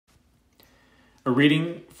A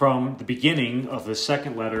reading from the beginning of the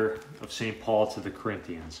second letter of St. Paul to the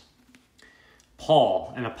Corinthians.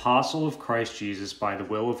 Paul, an apostle of Christ Jesus by the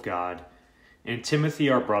will of God, and Timothy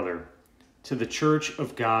our brother, to the church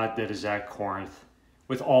of God that is at Corinth,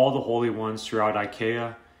 with all the holy ones throughout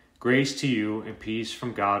Achaia, grace to you and peace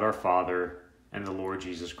from God our Father and the Lord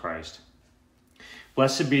Jesus Christ.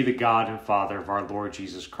 Blessed be the God and Father of our Lord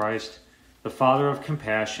Jesus Christ, the Father of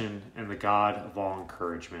compassion and the God of all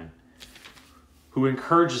encouragement, who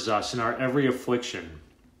encourages us in our every affliction,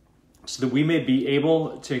 so that we may be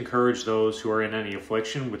able to encourage those who are in any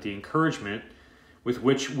affliction with the encouragement with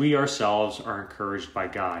which we ourselves are encouraged by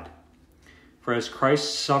God. For as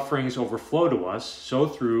Christ's sufferings overflow to us, so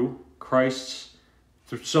through Christ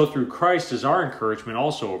does our encouragement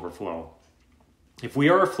also overflow. If we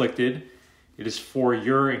are afflicted, it is for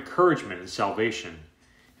your encouragement and salvation.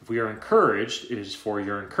 If we are encouraged, it is for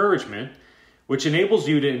your encouragement, which enables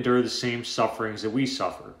you to endure the same sufferings that we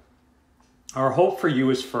suffer. Our hope for you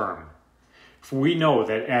is firm, for we know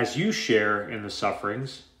that as you share in the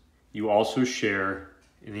sufferings, you also share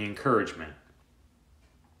in the encouragement.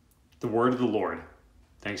 The word of the Lord.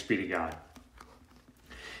 Thanks be to God.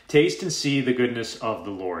 Taste and see the goodness of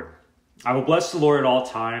the Lord. I will bless the Lord at all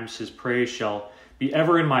times. His praise shall be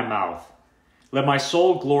ever in my mouth. Let my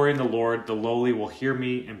soul glory in the Lord. The lowly will hear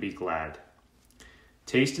me and be glad.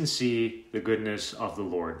 Taste and see the goodness of the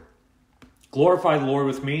Lord. Glorify the Lord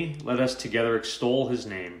with me. Let us together extol his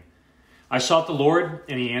name. I sought the Lord,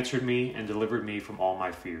 and he answered me and delivered me from all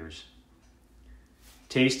my fears.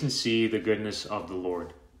 Taste and see the goodness of the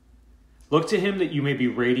Lord. Look to him that you may be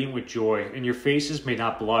radiant with joy, and your faces may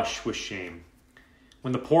not blush with shame.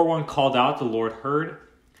 When the poor one called out, the Lord heard,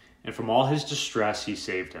 and from all his distress he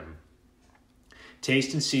saved him.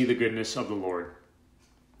 Taste and see the goodness of the Lord.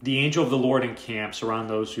 The angel of the Lord encamps around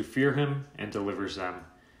those who fear him and delivers them.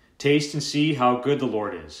 Taste and see how good the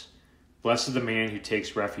Lord is. Blessed the man who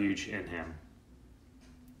takes refuge in him.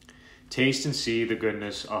 Taste and see the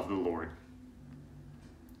goodness of the Lord.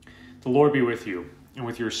 The Lord be with you and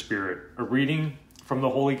with your spirit. A reading from the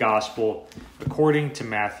Holy Gospel according to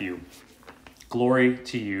Matthew. Glory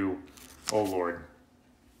to you, O Lord.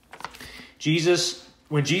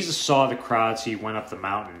 When Jesus saw the crowds, he went up the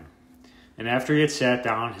mountain. And after he had sat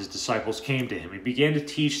down, his disciples came to him. He began to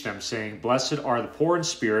teach them, saying, Blessed are the poor in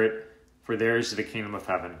spirit, for theirs is the kingdom of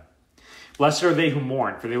heaven. Blessed are they who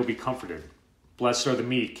mourn, for they will be comforted. Blessed are the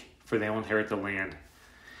meek, for they will inherit the land.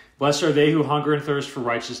 Blessed are they who hunger and thirst for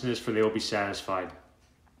righteousness, for they will be satisfied.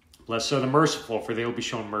 Blessed are the merciful, for they will be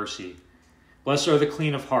shown mercy. Blessed are the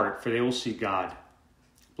clean of heart, for they will see God.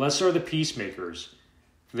 Blessed are the peacemakers,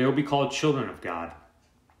 for they will be called children of God.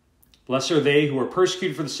 Blessed are they who are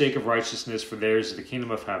persecuted for the sake of righteousness, for theirs is the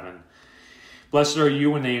kingdom of heaven. Blessed are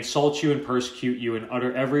you when they insult you and persecute you and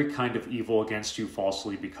utter every kind of evil against you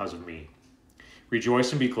falsely because of me.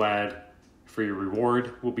 Rejoice and be glad, for your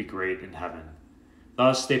reward will be great in heaven.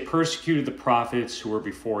 Thus they persecuted the prophets who were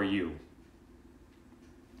before you.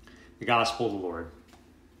 The Gospel of the Lord.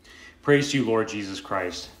 Praise to you, Lord Jesus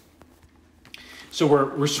Christ. So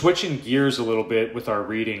we're switching gears a little bit with our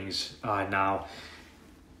readings now.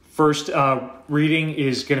 First reading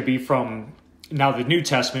is going to be from now the New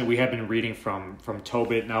Testament. We have been reading from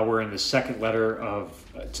Tobit. Now we're in the second letter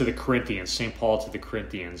to the Corinthians, St. Paul to the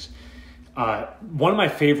Corinthians. One of my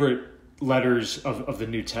favorite letters of the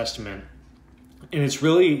New Testament, and it's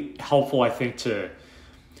really helpful, I think, to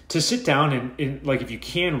sit down and like if you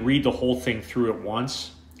can read the whole thing through at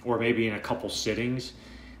once, or maybe in a couple sittings.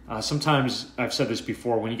 Sometimes, I've said this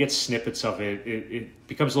before, when you get snippets of it, it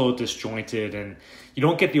becomes a little disjointed and you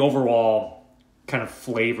don't get the overall kind of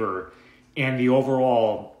flavor and the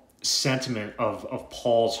overall sentiment of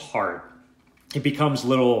Paul's heart. It becomes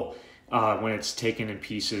little, when it's taken in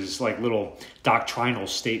pieces, like little doctrinal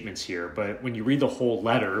statements here. But when you read the whole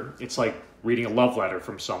letter, it's like reading a love letter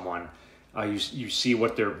from someone. You see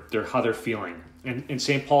what how they're feeling. And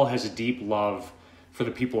St. Paul has a deep love for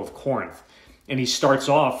the people of Corinth. And he starts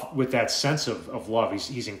off with that sense of love.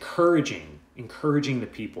 He's encouraging the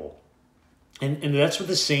people. And that's what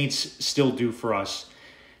the saints still do for us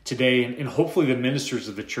today. And hopefully the ministers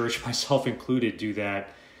of the church, myself included, do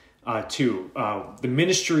that too. The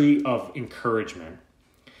ministry of encouragement.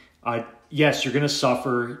 Yes, you're going to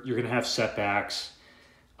suffer. You're going to have setbacks.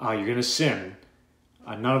 You're going to sin.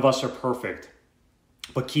 None of us are perfect.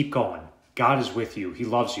 But keep going. God is with you. He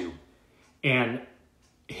loves you. And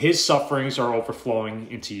his sufferings are overflowing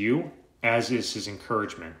into you, as is his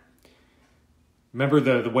encouragement. Remember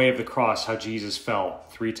the way of the cross, how Jesus fell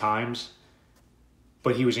 3 times?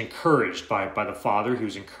 But he was encouraged by the Father. He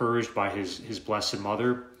was encouraged by his blessed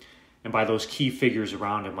mother. and by those key figures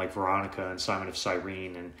around him like Veronica and Simon of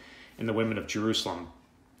Cyrene and the women of Jerusalem.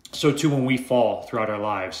 So too, when we fall throughout our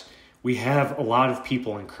lives, we have a lot of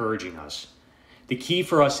people encouraging us. The key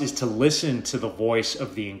for us is to listen to the voice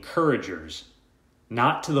of the encouragers,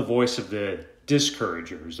 not to the voice of the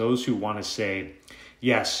discouragers, those who want to say,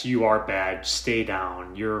 yes, you are bad, stay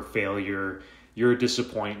down, you're a failure, you're a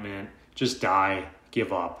disappointment, just die,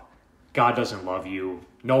 give up. God doesn't love you.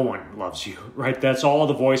 No one loves you, right? That's all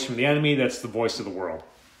the voice from the enemy. That's the voice of the world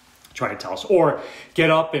trying to tell us. Or get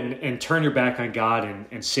up and turn your back on God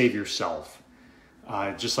and save yourself.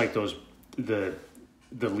 Just like the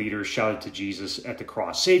leaders shouted to Jesus at the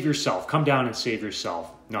cross, save yourself, come down and save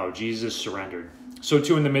yourself. No, Jesus surrendered. So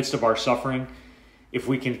too, in the midst of our suffering, if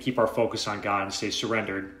we can keep our focus on God and stay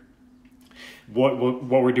surrendered, what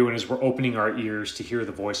we're doing is we're opening our ears to hear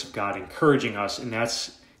the voice of God encouraging us, and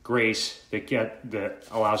that's grace that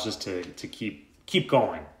allows us to keep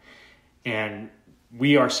going. And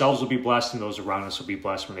we ourselves will be blessed, and those around us will be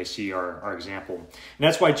blessed when they see our example. And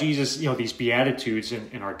that's why Jesus, these Beatitudes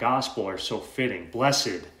in our gospel are so fitting.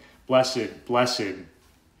 Blessed, blessed, blessed.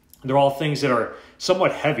 They're all things that are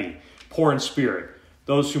somewhat heavy, poor in spirit,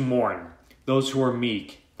 those who mourn, those who are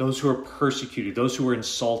meek, those who are persecuted, those who are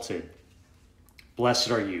insulted.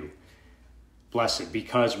 Blessed are you. Blessed,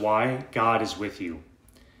 because why? God is with you.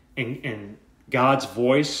 And God's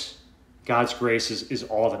voice, God's grace is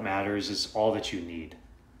all that matters, is all that you need.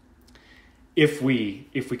 If we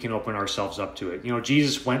can open ourselves up to it.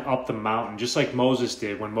 Jesus went up the mountain, just like Moses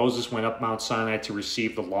did. When Moses went up Mount Sinai to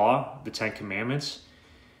receive the law, the 10 Commandments,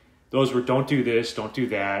 those were don't do this, don't do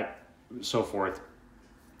that, so forth.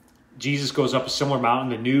 Jesus goes up a similar mountain,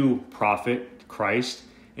 the new prophet, Christ,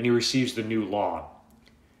 and he receives the new law.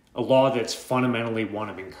 A law that's fundamentally one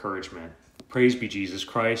of encouragement. Praise be Jesus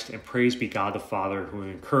Christ, and praise be God the Father, who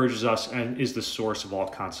encourages us and is the source of all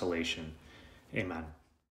consolation. Amen.